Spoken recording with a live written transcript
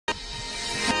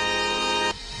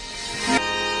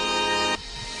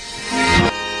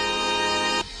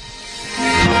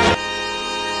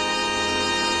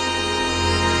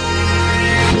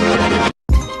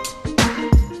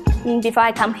before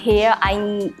I come here, I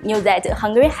knew that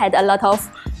Hungary had a lot of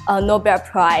Nobel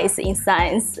Prize in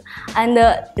science, and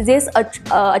this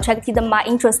attracted my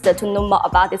interest to know more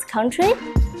about this country.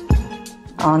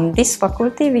 On this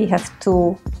faculty, we have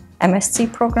 2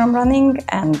 MSc program running,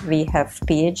 and we have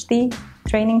PhD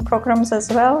training programs as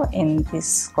well in this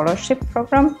scholarship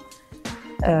program.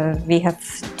 We have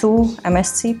 2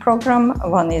 MSc program.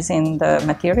 One is in the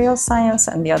material science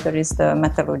and the other is the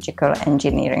metallurgical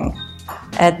engineering.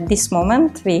 At this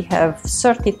moment, we have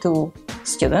 32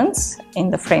 students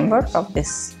in the framework of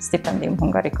this Stipendium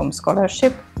Hungaricum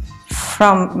scholarship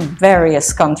from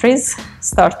various countries,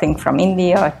 starting from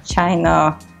India,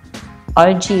 China,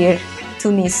 Algeria,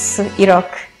 Tunis,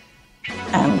 Iraq,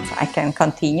 and I can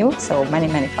continue, so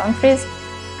many countries.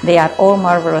 They are all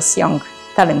marvelous, young,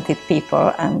 talented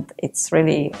people, and it's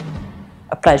really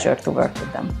a pleasure to work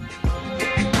with them.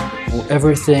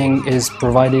 Everything is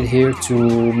provided here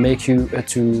to make you,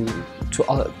 that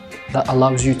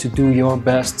allows you to do your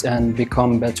best and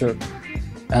become better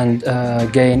and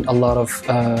gain a lot of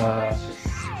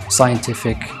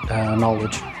scientific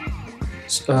knowledge.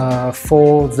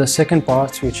 For the second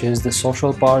part, which is the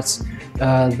social parts,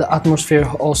 the atmosphere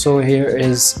also here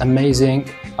is amazing.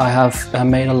 I have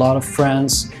made a lot of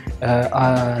friends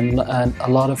and a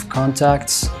lot of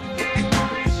contacts.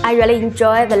 I really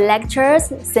enjoy the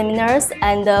lectures, seminars,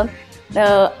 and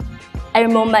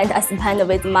every moment I spend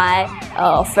with my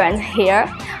friends here.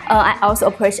 I also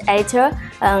appreciate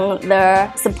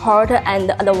the support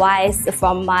and advice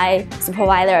from my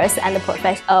supervisors and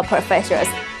professors.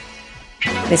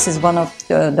 This is one of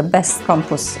the best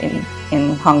campus in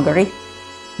Hungary,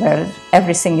 where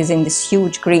everything is in this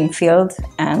huge green field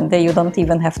and you don't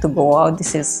even have to go out.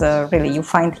 This is really, you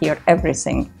find here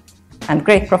everything. And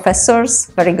great professors,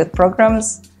 very good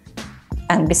programs,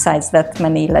 and besides that,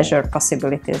 many leisure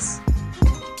possibilities.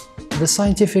 The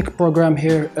scientific program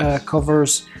here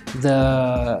covers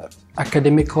the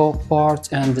academical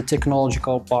part and the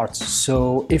technological part.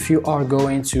 So if you are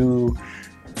going to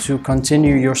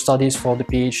continue your studies for the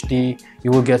PhD,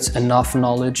 you will get enough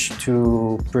knowledge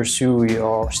to pursue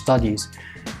your studies.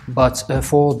 But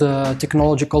for the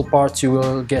technological part, you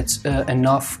will get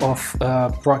enough of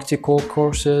practical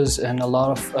courses and a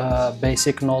lot of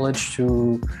basic knowledge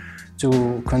to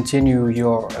continue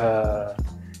your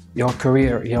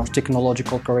career, your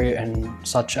technological career, and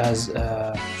such as,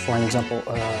 for example,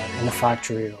 in a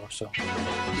factory or so.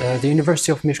 The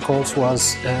University of Miskolc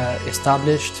was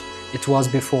established. It was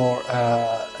before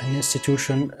an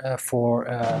institution for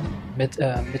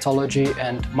metallurgy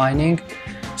and mining,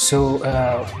 so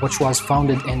which was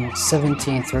founded in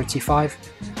 1735,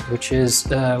 which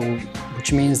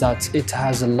means that it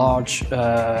has a large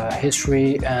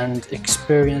history and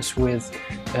experience with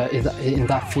in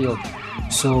that field.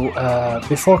 So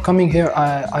before coming here,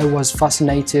 I was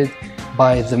fascinated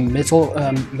by the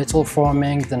metal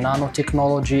forming, the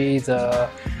nanotechnology,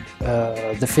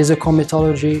 the physical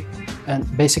metallurgy, and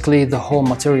basically the whole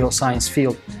material science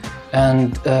field.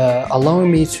 And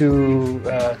allowing me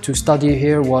to study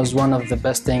here was one of the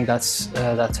best things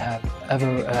that have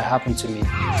ever happened to me.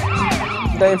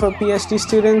 Day for PhD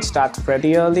students starts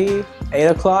pretty early, 8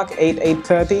 o'clock,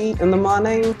 8:30 in the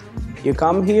morning. You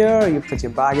come here, you put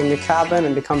your bag in your cabin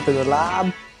and you come to the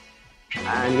lab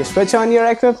and you switch on your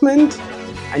equipment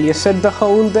and you sit the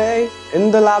whole day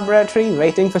in the laboratory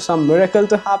waiting for some miracle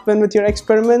to happen with your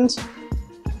experiments.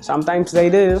 Sometimes they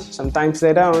do, sometimes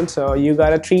they don't, so you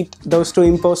gotta treat those 2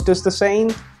 imposters the same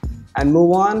and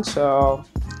move on. So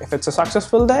if it's a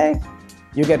successful day,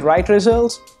 you get right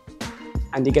results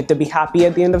and you get to be happy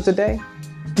at the end of the day.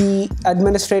 The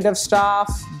administrative staff,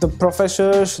 the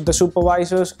professors, the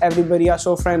supervisors, everybody are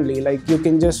so friendly. Like, you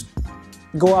can just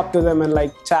go up to them and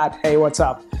like chat, hey, what's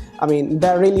up? I mean,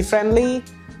 they're really friendly.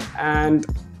 And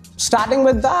starting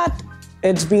with that,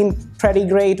 it's been pretty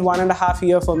great 1.5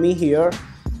 years for me here.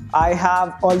 I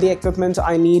have all the equipment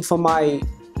I need for my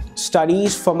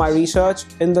studies, for my research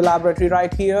in the laboratory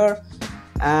right here.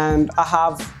 And I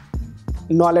have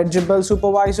knowledgeable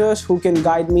supervisors who can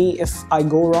guide me if I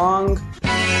go wrong.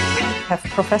 We have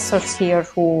professors here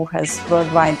who has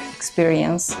worldwide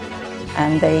experience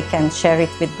and they can share it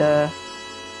with the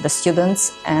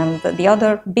students. And the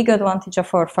other big advantage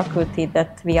of our faculty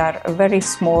that we are a very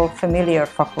small, familiar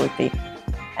faculty.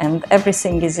 And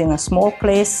everything is in a small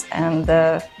place and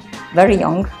very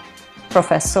young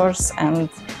professors, and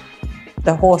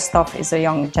the whole staff is a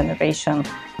young generation.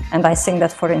 And I think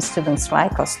that foreign students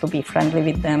like us to be friendly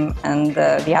with them, and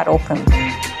we are open.